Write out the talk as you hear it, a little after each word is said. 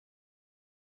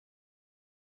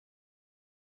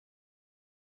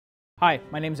Hi,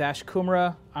 my name is Ash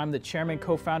Kumra. I'm the chairman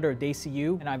co-founder of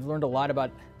DayCU, and I've learned a lot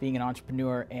about being an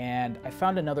entrepreneur, and I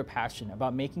found another passion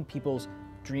about making people's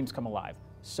dreams come alive.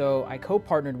 So I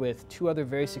co-partnered with two other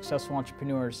very successful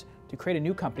entrepreneurs to create a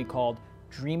new company called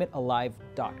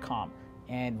DreamItAlive.com,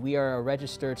 and we are a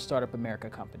registered Startup America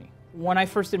company. When I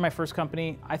first did my first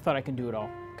company, I thought I can do it all,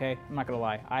 okay? I'm not gonna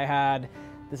lie. I had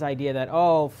this idea that,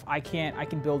 oh, I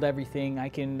can build everything, I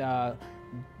can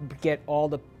get all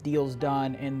the deals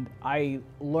done, and I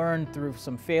learned through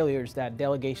some failures that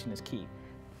delegation is key.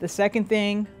 The second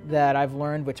thing that I've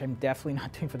learned, which I'm definitely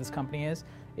not doing for this company, is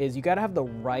you gotta have the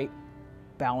right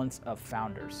balance of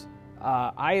founders.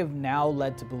 I have now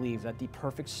led to believe that the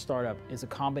perfect startup is a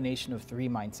combination of three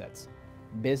mindsets: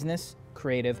 business,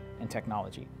 creative, and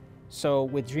technology. So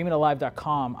with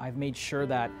DreamItAlive.com, I've made sure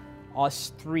that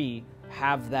us three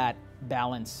have that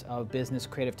balance of business,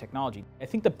 creative, technology. I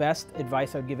think the best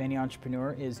advice I would give any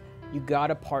entrepreneur is you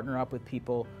gotta partner up with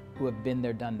people who have been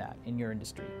there, done that in your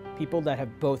industry. People that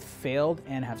have both failed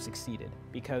and have succeeded,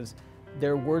 because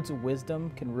their words of wisdom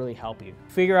can really help you.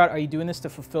 Figure out, are you doing this to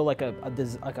fulfill like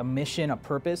a mission, a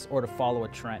purpose, or to follow a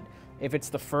trend? If it's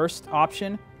the first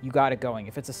option, you got it going.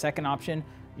 If it's a second option,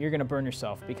 you're gonna burn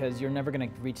yourself because you're never gonna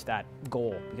reach that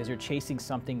goal because you're chasing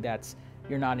something that's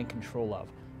you're not in control of.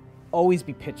 Always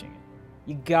be pitching it.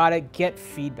 You gotta get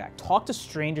feedback. Talk to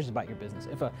strangers about your business.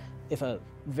 If a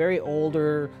very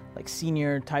older, like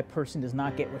senior type person does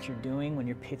not get what you're doing when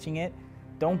you're pitching it,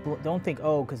 don't think,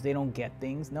 oh, because they don't get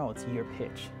things. No, it's your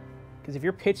pitch. Because if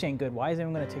your pitch ain't good, why is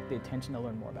anyone gonna take the attention to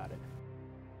learn more about it?